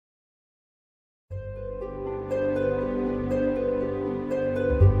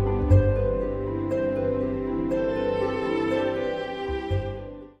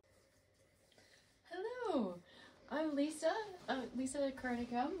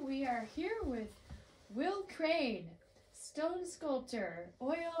Carnicom. We are here with Will Crain, stone sculptor,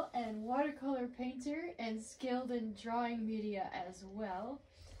 oil and watercolor painter, and skilled in drawing media as well.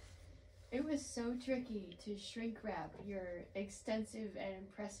 It was so tricky to shrink wrap your extensive and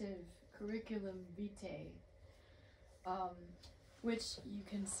impressive curriculum vitae, which you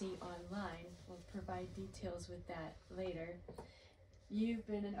can see online. We'll provide details with that later. You've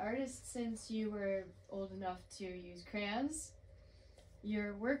been an artist since you were old enough to use crayons.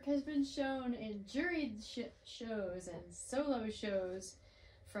 Your work has been shown in juried shows and solo shows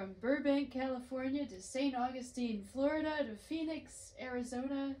from Burbank, California to St. Augustine, Florida to Phoenix,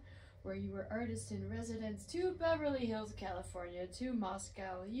 Arizona, where you were artist in residence, to Beverly Hills, California, to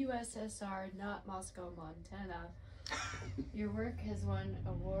Moscow, USSR, not Moscow, Montana. Your work has won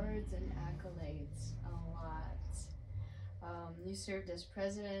awards and accolades a lot. You served as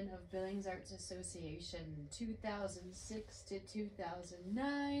president of Billings Arts Association 2006 to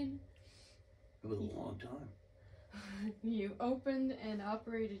 2009. It was a long time. You opened and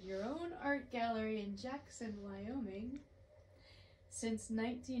operated your own art gallery in Jackson, Wyoming. Since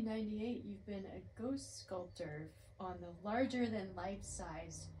 1998, you've been a ghost sculptor on the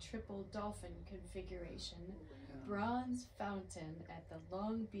larger-than-life-size triple dolphin configuration bronze fountain at the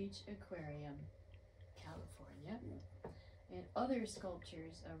Long Beach Aquarium, California, and other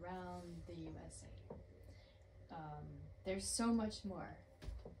sculptures around the USA. There's so much more,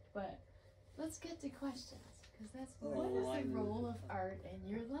 but let's get to questions, because that's what is the role of art in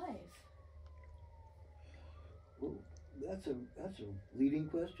your life? Well, that's a leading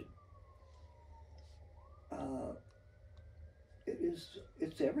question.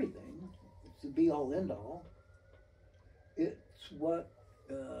 It's everything. It's the be all end all. It's what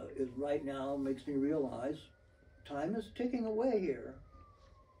is right now makes me realize time is ticking away here.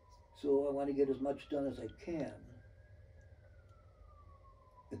 So I want to get as much done as I can.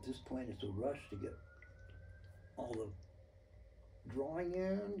 At this point, it's a rush to get all the drawing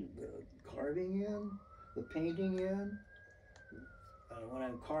in, the carving in, the painting in. When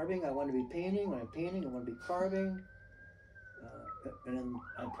I'm carving, I want to be painting. When I'm painting, I want to be carving. And then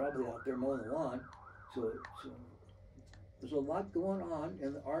I'm probably out there mowing the lawn. So there's a lot going on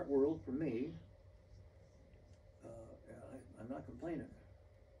in the art world for me. I'm not complaining.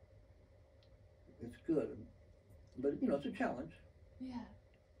 It's good, but it's a challenge. Yeah.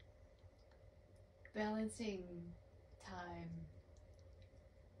 Balancing time.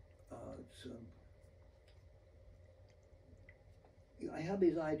 I have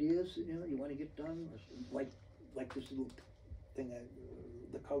these ideas, you want to get done, like this little thing,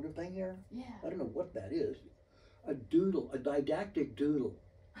 the coder thing here. Yeah. I don't know what that is. A doodle, a didactic doodle.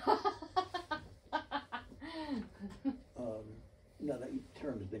 No, that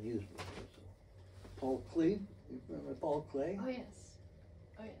term has been used before. So. Paul Klee, you remember Paul Klee? Oh yes.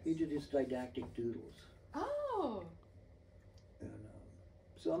 Oh yes. He did his didactic doodles. Oh. And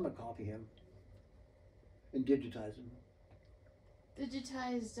so I'm gonna copy him and digitize them.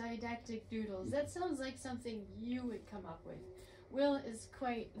 Digitized didactic doodles. That sounds like something you would come up with. Will is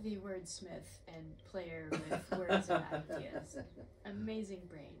quite the wordsmith and player with words and ideas. Amazing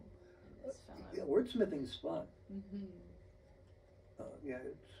brain in this fellow. Yeah, wordsmithing's fun. Mm-hmm.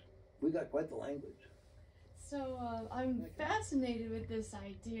 We got quite the language. So I'm fascinated with this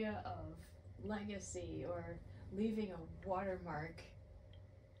idea of legacy or leaving a watermark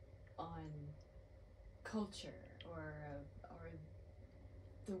on culture or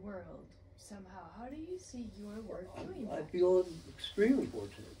the world somehow. How do you see your work doing that? I feel extremely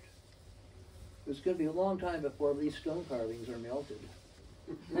fortunate. It's going to be a long time before these stone carvings are melted.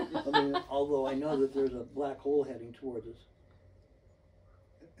 I mean, although I know that there's a black hole heading towards us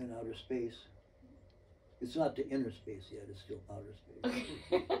in outer space. It's not to inner space yet, it's still outer space.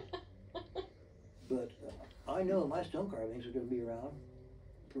 But I know my stone carvings are going to be around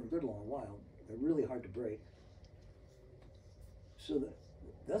for a good long while. They're really hard to break. So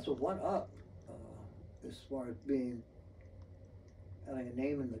that's a one-up as far as having a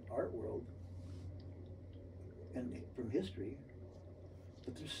name in the art world and from history.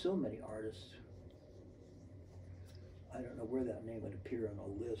 But there's so many artists. I don't know where that name would appear on a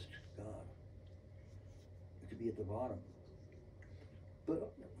list. God, it could be at the bottom.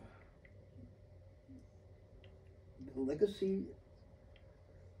 But the legacy,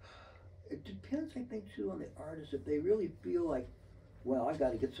 it depends, I think, too, on the artist. If they really feel like, well, I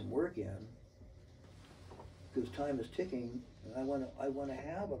got to get some work in because time is ticking, and I want to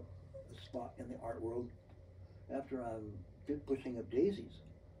have a spot in the art world after I'm pushing up daisies.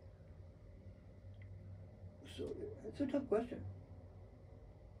 So it's a tough question.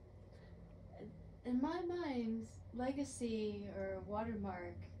 In my mind, legacy or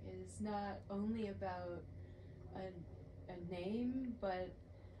watermark is not only about a name, but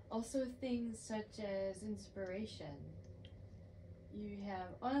also things such as inspiration. You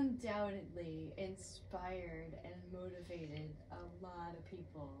have undoubtedly inspired and motivated a lot of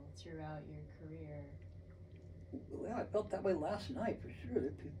people throughout your career. Well, I felt that way last night for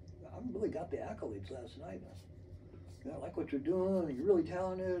sure. I really got the accolades last night. I like what you're doing, and you're really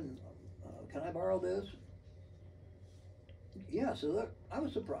talented, and can I borrow this? Yeah, so that, I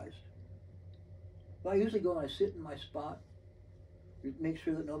was surprised. But I usually go and I sit in my spot, make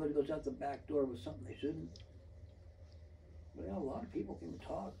sure that nobody goes out the back door with something they shouldn't. But yeah, a lot of people can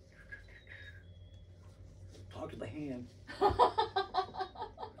talk to the hand.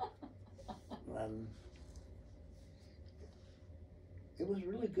 It was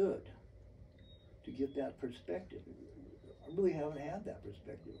really good to get that perspective. I really haven't had that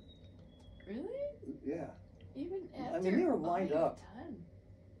perspective. Really? Yeah. Even after I mean, they were lined up done.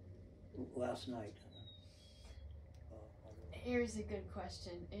 last night. Here's a good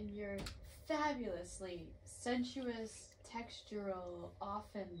question. In your fabulously sensuous, textural,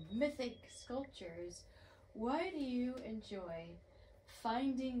 often mythic sculptures, why do you enjoy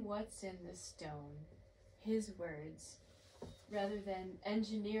finding what's in the stone, his words, rather than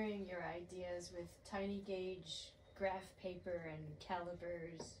engineering your ideas with tiny gauge graph paper and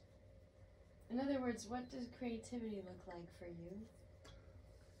calibers? In other words, what does creativity look like for you?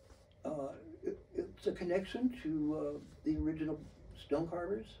 It's a connection to the original stone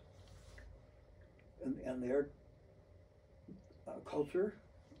carvers and their culture,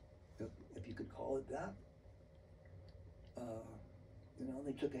 if you could call it that. You know,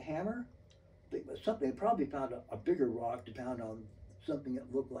 they took a hammer. They probably found a bigger rock to pound on something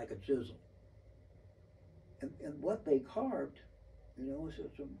that looked like a chisel. And what they carved, you know, was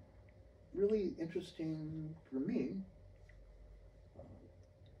some really interesting for me.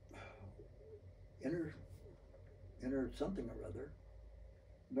 Inner something or other.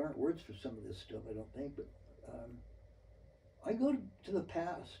 There aren't words for some of this stuff, I don't think, but I go to the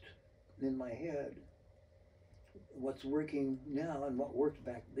past in my head, what's working now and what worked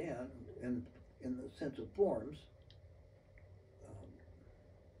back then, and in the sense of forms.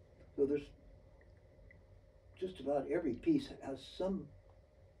 So there's just about every piece has some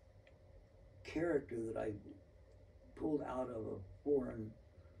character that I pulled out of a foreign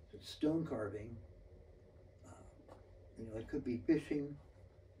stone carving. You know, it could be fishing,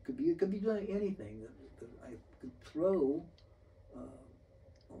 it could be doing anything that I could throw,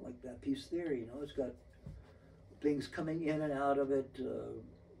 like that piece there. You know, it's got things coming in and out of it.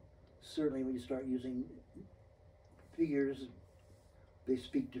 Certainly, when you start using figures, they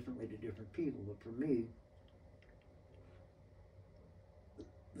speak differently to different people. But for me,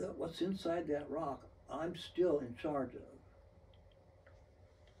 what's inside that rock, I'm still in charge of.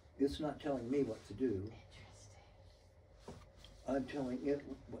 It's not telling me what to do. I'm telling it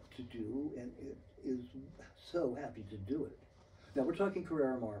what to do, and it is so happy to do it. Now, we're talking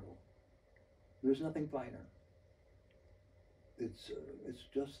Carrara marble. There's nothing finer. It's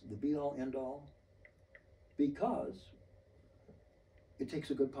just the be-all, end-all, because it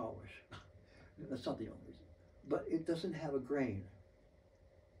takes a good polish. That's not the only reason. But it doesn't have a grain.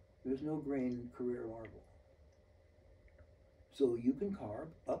 There's no grain in Carrara marble. So you can carve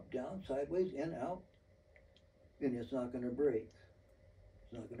up, down, sideways, in, out, and it's not going to break.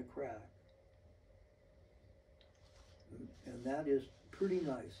 It's not going to crack. And that is pretty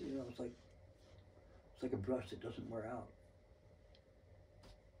nice. You know, it's like a brush that doesn't wear out.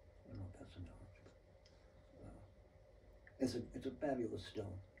 I don't know if that's an analogy. It's a fabulous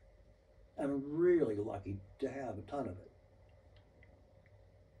stone. I'm really lucky to have a ton of it.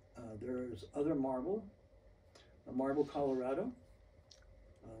 There's other marble. Marble Colorado.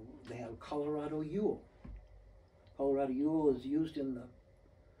 They have Colorado Yule. Colorado Yule is used in the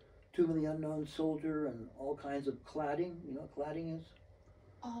Tomb of the Unknown Soldier and all kinds of cladding. You know what cladding is?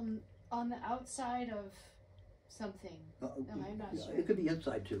 On the outside of something. No, I'm not sure. It could be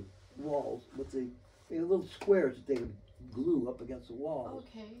inside too. Walls with the little squares that they would glue up against the walls.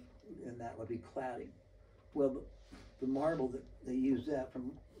 Okay. And that would be cladding. Well, the marble that they use that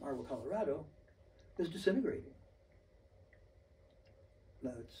from Marble Colorado is disintegrating.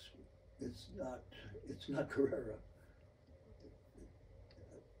 No, it's not Carrara.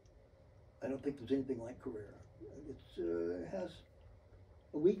 I don't think there's anything like Carrara. It has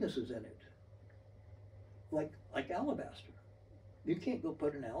weaknesses in it, like alabaster. You can't go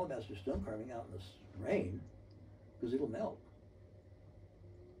put an alabaster stone carving out in the rain because it'll melt.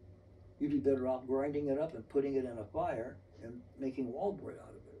 You'd be better off grinding it up and putting it in a fire and making wallboard out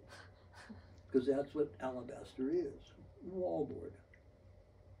of it. because that's what alabaster is, wallboard.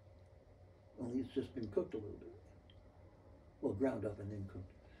 Only it's just been cooked a little bit. Well, ground up and then cooked.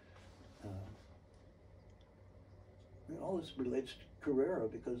 And all this relates to Carrera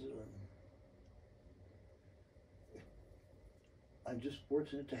because I'm just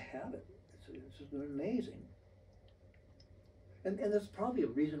fortunate to have it. It's just been amazing. And that's probably a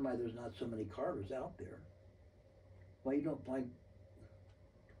reason why there's not so many carvers out there. Why you don't find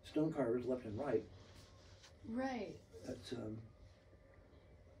stone carvers left and right. Right. That's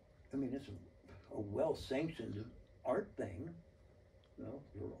I mean, it's a well-sanctioned art thing, you know,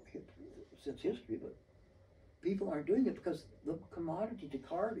 since history, but people aren't doing it because the commodity to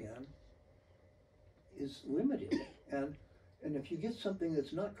carve in is limited. And if you get something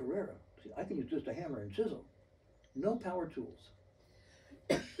that's not Carrera, see, I can use just a hammer and chisel, no power tools.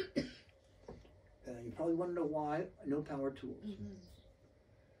 You probably want to know why, no power tools. Mm-hmm.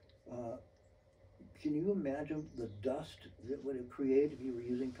 Can you imagine the dust that would have created if you were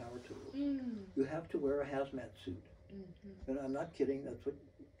using power tools? You have to wear a hazmat suit. And I'm not kidding, that's what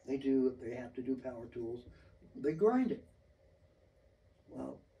they do if they have to do power tools. They grind it.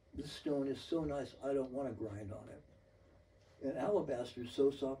 Well, this stone is so nice, I don't want to grind on it. And alabaster is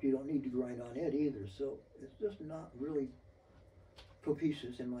so soft, you don't need to grind on it either. So it's just not really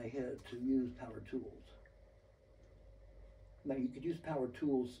propitious in my head to use power tools. Now you could use power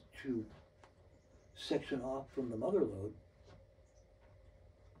tools to section off from the mother load.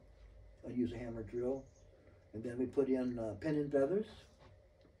 I'd use a hammer drill, and then we put in pin and feathers.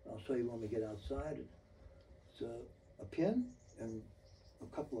 I'll show you when we get outside. It's a pin and a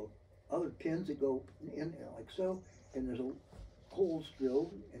couple of other pins that go in like so, and there's a holes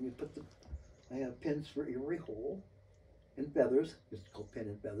drilled, and you put I have pins for every hole, and feathers. It's called pin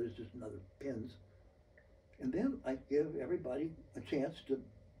and feathers, just another pins. And then I give everybody a chance to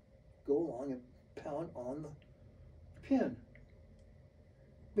go along and pound on the pin.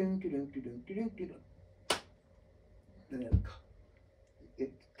 Bing, ding, ding, ding, ding. And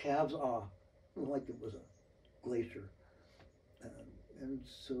it calves off like it was a glacier. And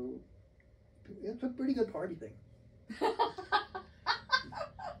so it's a pretty good party thing.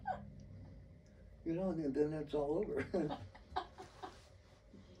 You know, and then it's all over.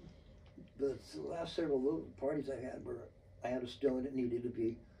 The last several parties I had where I had a stone that needed to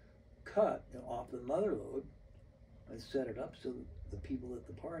be cut off the mother lode. I set it up so the people at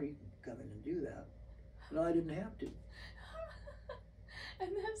the party could come in and do that. No, I didn't have to.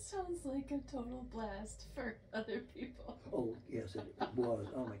 And that sounds like a total blast for other people. Oh, yes, it was.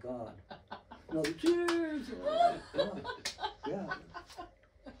 Oh, my God. No, cheers! Yeah.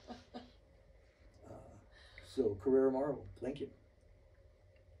 So, Carrera Marble, thank you.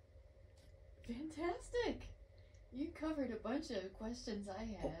 Fantastic. You covered a bunch of questions I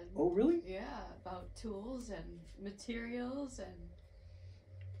had. Oh, really? Yeah, about tools and materials and...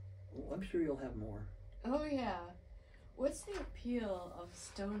 Well, I'm sure you'll have more. Oh, yeah. What's the appeal of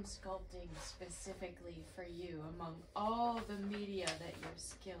stone sculpting specifically for you among all the media that you're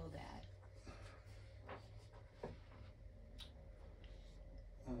skilled at?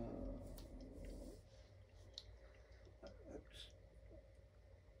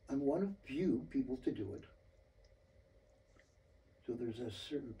 I'm one of few people to do it. So there's a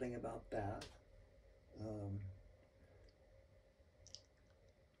certain thing about that.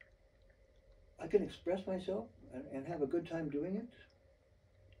 I can express myself and have a good time doing it.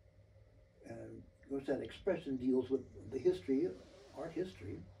 And of course that expression deals with the history, art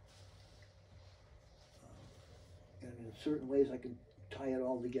history. And in certain ways I can tie it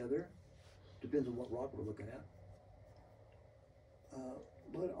all together. Depends on what rock we're looking at.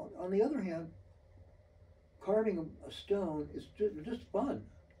 But on the other hand, carving a stone is just fun.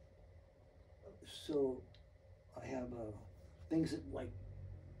 So I have things that like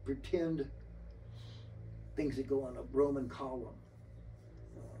pretend things that go on a Roman column.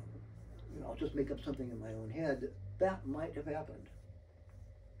 You know, I'll just make up something in my own head that might have happened.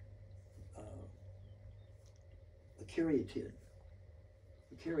 A caryatid.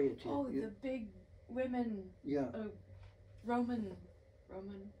 A caryatid. Oh, the big women. Yeah. Roman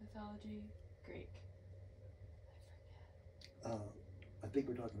mythology, Greek. I forget. I think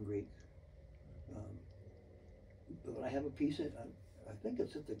we're talking Greek. But I have a piece that I think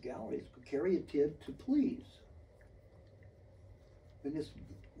it's at the gallery. It's called Caryatid to Please. And it's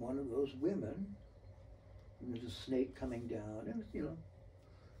one of those women. And there's a snake coming down. And it's, you know,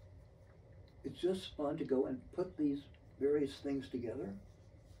 it's just fun to go and put these various things together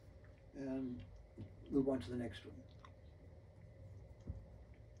and move on to the next one.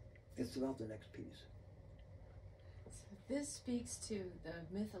 It's about the next piece. So This speaks to the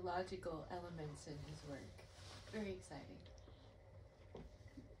mythological elements in his work. Very exciting.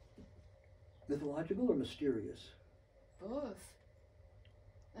 Mythological or mysterious? Both.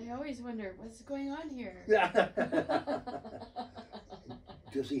 I always wonder, what's going on here?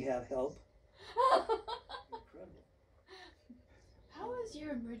 Does he have help? Incredible. How is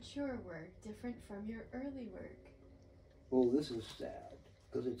your mature work different from your early work? Well, this is sad,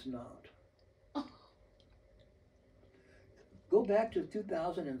 because it's not. Go back to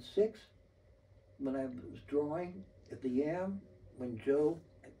 2006, when I was drawing at the Yam, when Joe,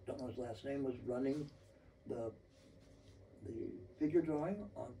 I don't know his last name, was running the figure drawing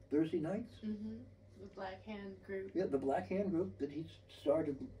on Thursday nights. Mm-hmm. The Black Hand group. Yeah, the Black Hand group that he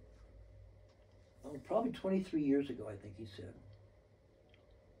started, probably 23 years ago, I think he said.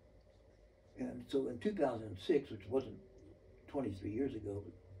 And so in 2006, which wasn't 23 years ago,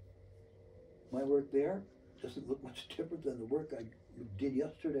 my work there doesn't look much different than the work I did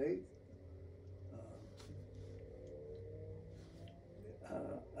yesterday.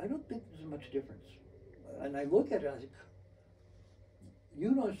 I don't think there's much difference. And I look at it and I think,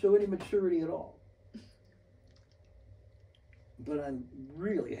 you don't show any maturity at all. But I'm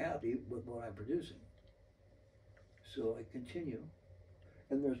really happy with what I'm producing. So I continue.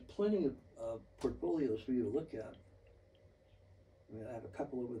 And there's plenty of portfolios for you to look at. I mean, I have a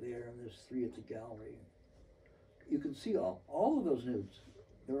couple over there, and there's 3 at the gallery. You can see all of those nudes.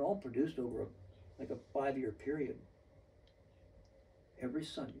 They're all produced over like a 5-year period. Every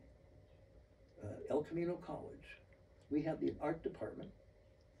Sunday, El Camino College, we have the art department.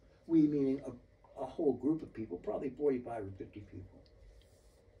 We meaning a whole group of people, probably 45 or 50 people.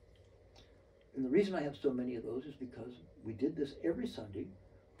 And the reason I have so many of those is because we did this every Sunday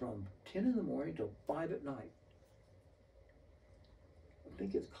from 10 in the morning till 5 at night. I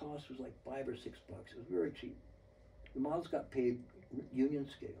think its cost was like $5 or $6. It was very cheap. The models got paid union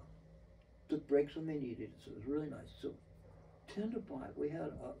scale. Took breaks when they needed it, so it was really nice. So 10 to 5, we had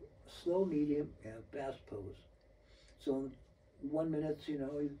a slow, medium, and fast pose. So in 1 minute, you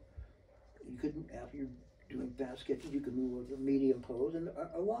know, you couldn't, after you're doing fast sketches, you could move over to a medium pose and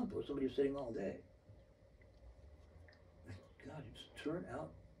a long pose. Somebody was sitting all day. God, it's turned out,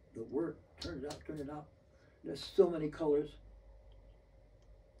 the work, turned it out. There's so many colors.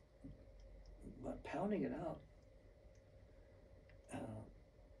 But pounding it out,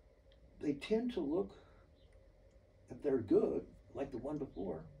 they tend to look, if they're good, like the one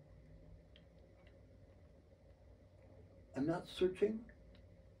before. I'm not searching,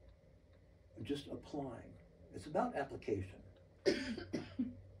 I'm just applying. It's about application.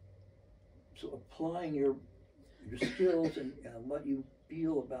 So applying your skills and what you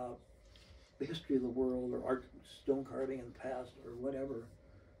feel about the history of the world or art, stone carving in the past or whatever,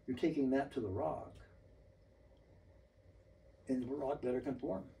 you're taking that to the rock. And the rock better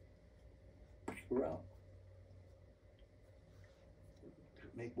conform. We're out.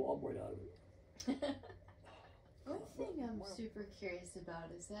 Make wallboard out of it. One thing I'm super curious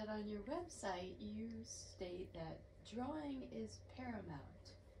about is that on your website you state that drawing is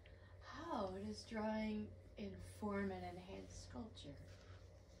paramount. How does drawing inform and enhance sculpture?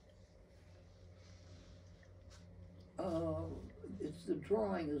 It's the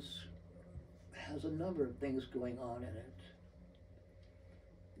drawing has a number of things going on in it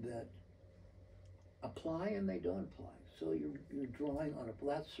that apply and they don't apply. So you're drawing on a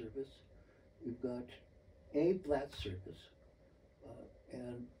flat surface. You've got a flat surface,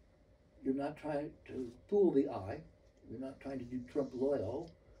 and you're not trying to fool the eye. You're not trying to do Trump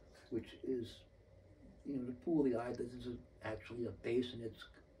loyal, which is, you know, to fool the eye that this is actually a base and it's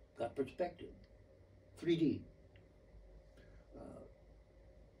got perspective. 3D.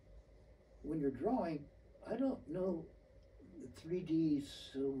 When you're drawing, I don't know that 3D is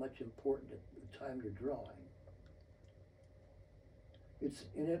so much important at the time you're drawing.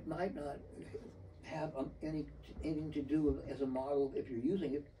 And it might not have anything to do with, as a model if you're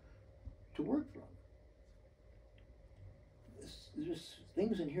using it to work from. There's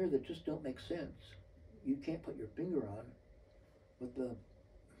things in here that just don't make sense. You can't put your finger on, but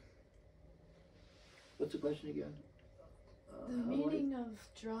what's the question again? The meaning of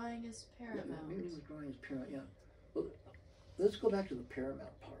drawing is paramount. Yeah, the meaning of drawing is paramount, yeah. Well, let's go back to the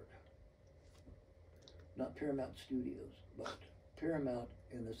paramount part. Not Paramount Studios, but paramount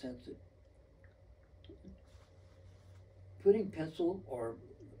in the sense that putting pencil or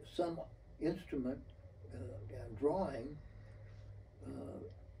some instrument and drawing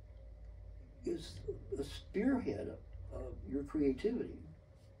is the spearhead of your creativity.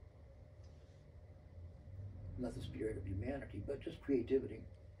 Not the spirit of humanity, but just creativity,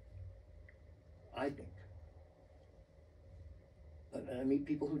 I think. I meet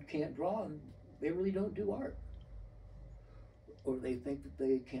people who can't draw and they really don't do art. Or they think that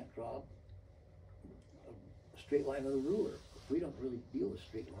they can't draw a straight line with a ruler. We don't really deal with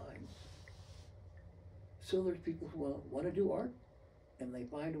straight lines. So there's people who want to do art, and they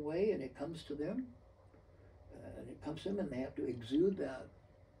find a way, and it comes to them, and they have to exude that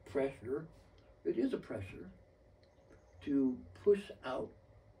pressure. It is a pressure to push out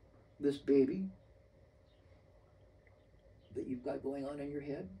this baby that you've got going on in your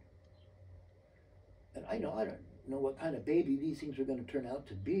head. And I don't know what kind of baby these things are going to turn out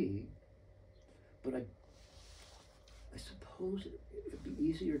to be, but I suppose it'd be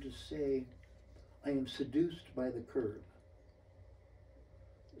easier to say I am seduced by the curve.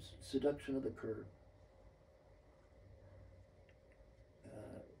 Seduction of the curve.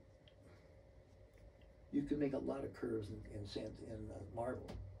 You can make a lot of curves in marble,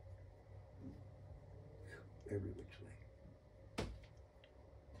 every which way.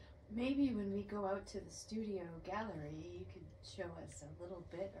 Maybe when we go out to the studio gallery, you could show us a little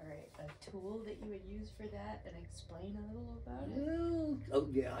bit, or a tool that you would use for that, and explain a little about it. Well, oh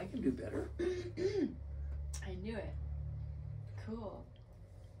yeah, I can do better. I knew it. Cool.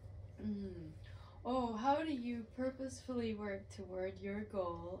 Oh, how do you purposefully work toward your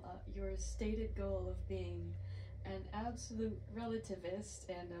goal, your stated goal of being an absolute relativist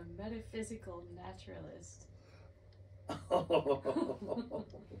and a metaphysical naturalist?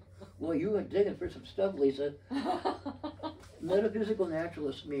 Well, you went digging for some stuff, Lisa. Metaphysical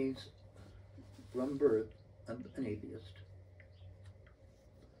naturalist means, from birth, I'm an atheist.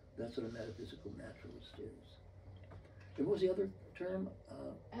 That's what a metaphysical naturalist is. And what was the other term?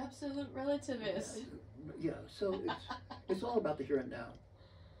 Absolute relativist. Yeah, so it's all about the here and now.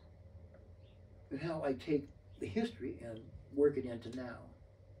 And how I take the history and work it into now.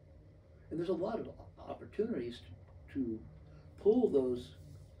 And there's a lot of opportunities to pull those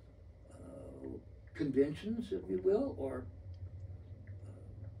conventions, if you will, or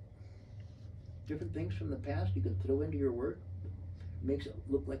different things from the past you can throw into your work. Makes it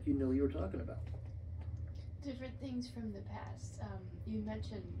look like you know what you were talking about. Different things from the past. You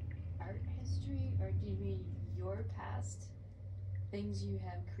mentioned art history, or do you mean your past? Things you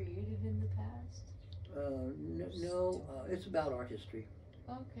have created in the past? No, it's about art history.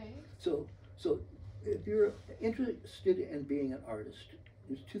 Okay. So if you're interested in being an artist,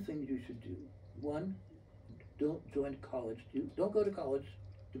 there's two things you should do. One, don't join college. Don't go to college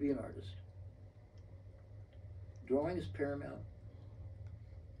to be an artist. Drawing is paramount.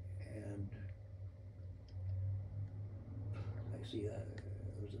 And I see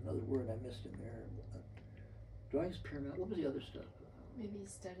there's another word I missed in there. Drawing is paramount. What was the other stuff? Maybe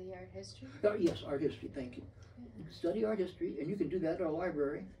study art history? Yes, art history, thank you. Yeah. Study art history, and you can do that at our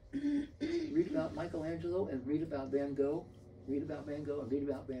library. Read about Michelangelo and read about Van Gogh. Read about Van Gogh and read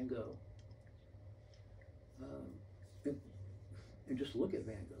about Van Gogh. And just look at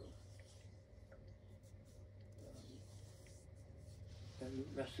Van Gogh. And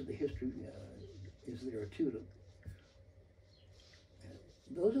the rest of the history is there too.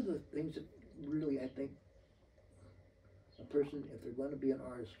 Those are the things that really, I think, a person, if they're going to be an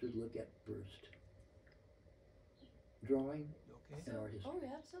artist, should look at first. Drawing and art history. Oh,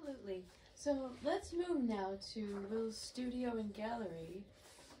 absolutely. So let's move now to Will's studio and gallery,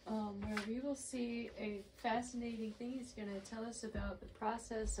 where we will see a fascinating thing. He's going to tell us about the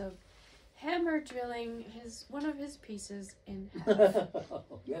process of hammer drilling one of his pieces in half.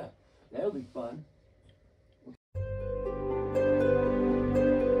 Yeah, that'll be fun.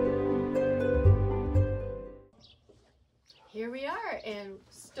 Here we are in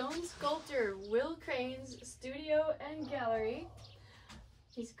stone sculptor Will Crain's studio and gallery.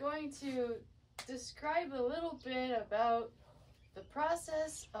 He's going to describe a little bit about the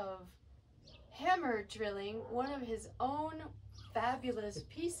process of hammer drilling one of his own fabulous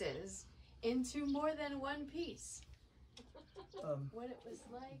pieces into more than one piece. What it was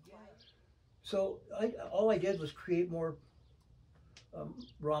like. So all I did was create more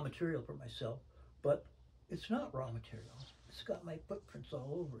raw material for myself, but it's not raw material. It's got my footprints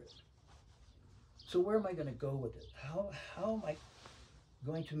all over it. So where am I going to go with it? How am I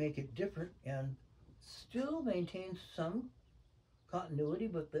going to make it different and still maintain some continuity,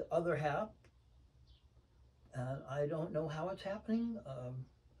 but the other half, I don't know how it's happening.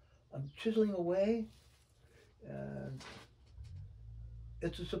 I'm chiseling away, and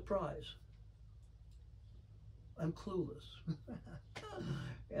it's a surprise. I'm clueless,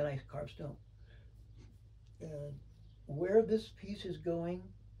 and I carve stone. And where this piece is going,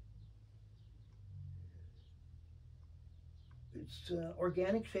 it's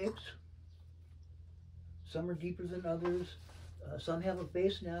organic shapes. Some are deeper than others. Some have a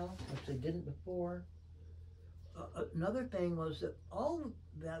base now, which they didn't before. Another thing was that all of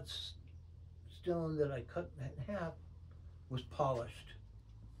that stone that I cut in half was polished.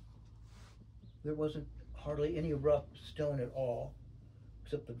 There wasn't hardly any rough stone at all,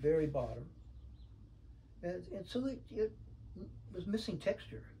 except the very bottom. And so it was missing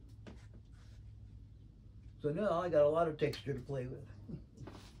texture. So now I got a lot of texture to play with.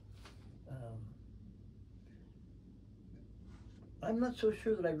 I'm not so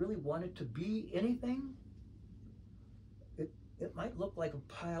sure that I really want it to be anything. It might look like a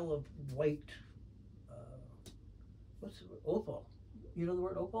pile of white, what's the word? Opal. You know the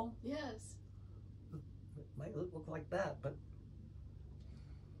word opal? Yes. It might look like that, but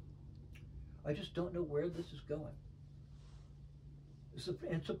I just don't know where this is going.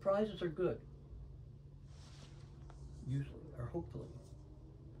 And surprises are good, usually, or hopefully.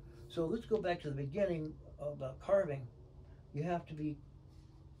 So let's go back to the beginning about carving. You have to be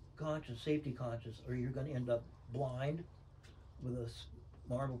conscious, safety conscious, or you're going to end up blind with a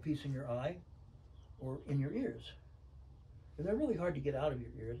marble piece in your eye or in your ears. And they're really hard to get out of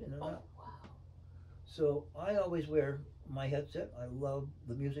your ears, in and out. Wow. So I always wear my headset. I love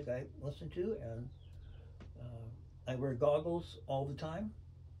the music I listen to, and I wear goggles all the time.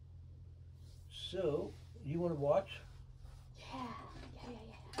 So, you want to watch? Yeah.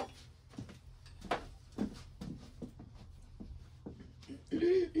 I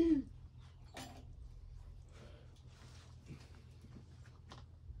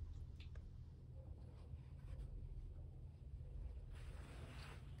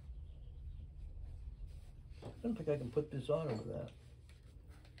don't think I can put this on over that.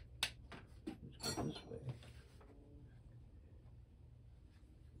 Let's go this way.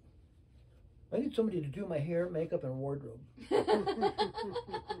 I need somebody to do my hair, makeup, and wardrobe.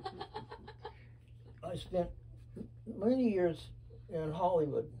 I spent many years in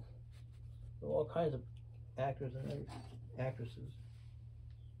Hollywood with all kinds of actors and actresses.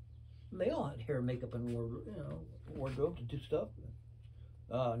 And they all had hair, makeup, and wardrobe to do stuff.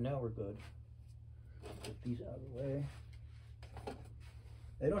 Now we're good. Get these out of the way.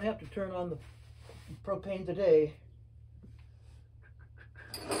 They don't have to turn on the propane today.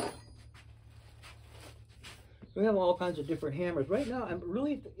 We have all kinds of different hammers. Right now, I'm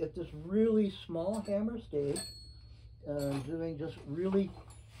really at this really small hammer stage. Doing just really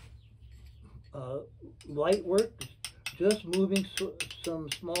light work, just moving some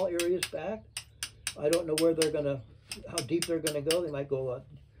small areas back. I don't know where they're gonna, how deep they're gonna go. They might go a lot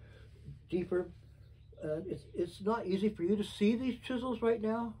deeper. It's not easy for you to see these chisels right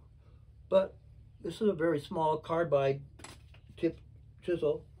now, but this is a very small carbide tip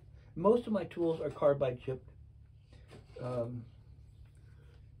chisel. Most of my tools are carbide chipped.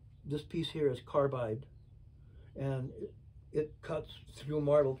 This piece here is carbide, and it cuts through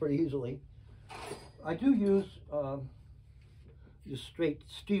marble pretty easily. I do use just straight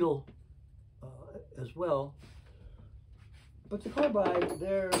steel as well, but the carbide,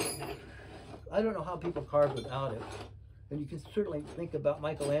 I don't know how people carve without it. And you can certainly think about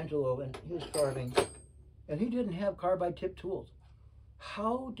Michelangelo and his carving, and he didn't have carbide tip tools.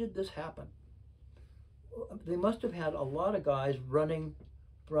 How did this happen? They must have had a lot of guys running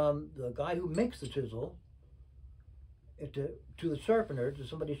from the guy who makes the chisel to the sharpener, to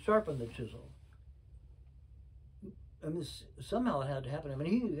somebody sharpen the chisel. I mean, somehow it had to happen. I mean,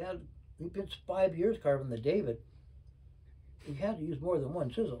 he spent 5 years carving the David. He had to use more than one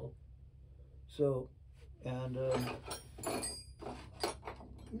chisel. So, and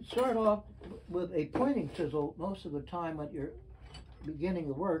you start off with a pointing chisel most of the time when you're beginning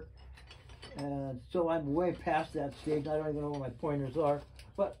the work. And so I'm way past that stage. I don't even know where my pointers are.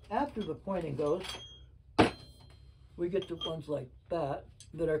 But after the pointing goes, we get to ones like that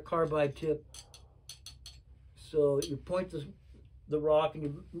are carbide tip. So you point the rock and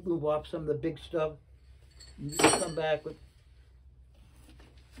you move off some of the big stuff. You come back with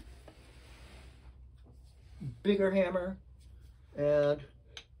bigger hammer, and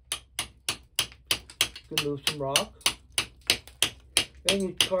you can move some rock. And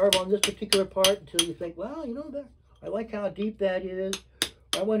you carve on this particular part until you think, well, you know, I like how deep that is.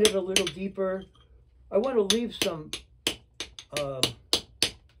 I want it a little deeper. I want to leave some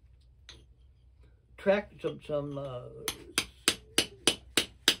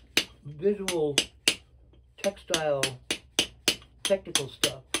visual, textile, technical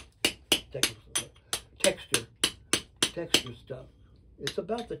stuff. Texture stuff. It's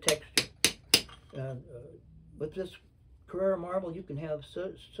about the texture. And with this Carrara marble, you can have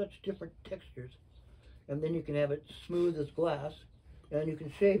such different textures, and then you can have it smooth as glass, and you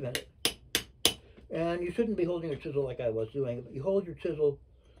can shave in it. And you shouldn't be holding your chisel like I was doing. You hold your chisel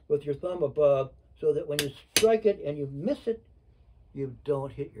with your thumb above so that when you strike it and you miss it, you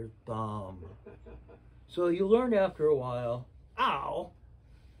don't hit your thumb. So you learn after a while, ow,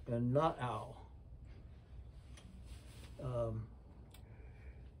 and not ow.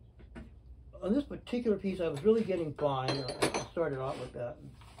 On this particular piece, I was really getting fine. I started out with that.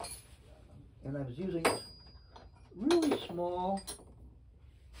 And I was using really small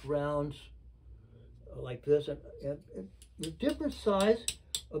rounds like this. And the different size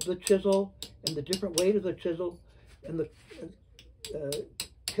of the chisel and the different weight of the chisel and the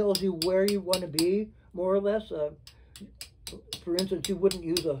tells you where you want to be, more or less. For instance, you wouldn't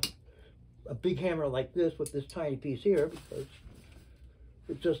use a big hammer like this with this tiny piece here because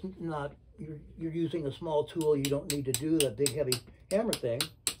it's just not, you're using a small tool. You don't need to do that big heavy hammer thing.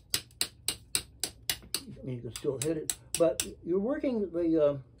 I mean, you can still hit it, but you're working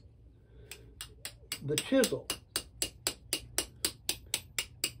the chisel,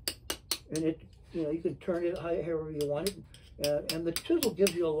 and it, you know, you can turn it however you want it, and the chisel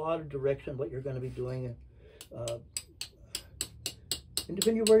gives you a lot of direction what you're going to be doing, and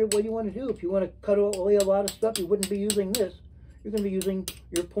depending on what you want to do. If you want to cut away a lot of stuff, you wouldn't be using this. You're going to be using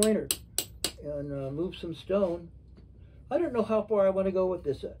your pointer and move some stone. I don't know how far I want to go with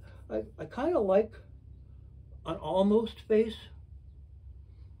this. I kind of like an almost face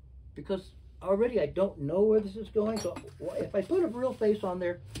because already I don't know where this is going. So if I put a real face on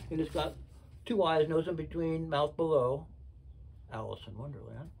there and it's got two eyes, nose in between, mouth below, Alice in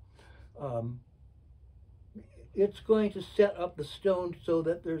Wonderland, it's going to set up the stone so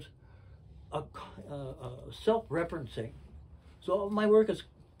that there's a self-referencing. So my work is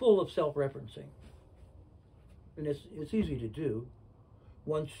full of self-referencing, and it's easy to do.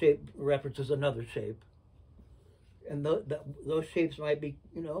 One shape references another shape, and those shapes might be,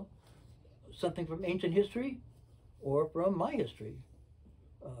 you know, something from ancient history or from my history.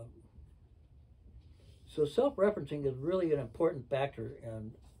 So self-referencing is really an important factor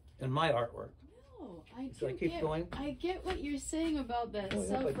in my artwork. No, I get what you're saying about that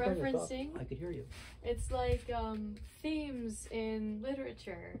self-referencing. I could hear you. It's like themes in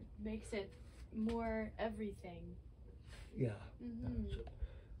literature makes it more everything. Yeah. Mm-hmm.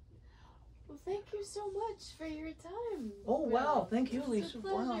 Well, thank you so much for your time. Oh, Will. wow. Thank you, It's Lisa. a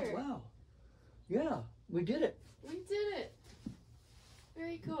pleasure. Wow. Yeah, we did it. We did it.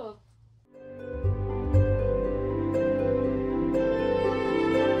 Very cool.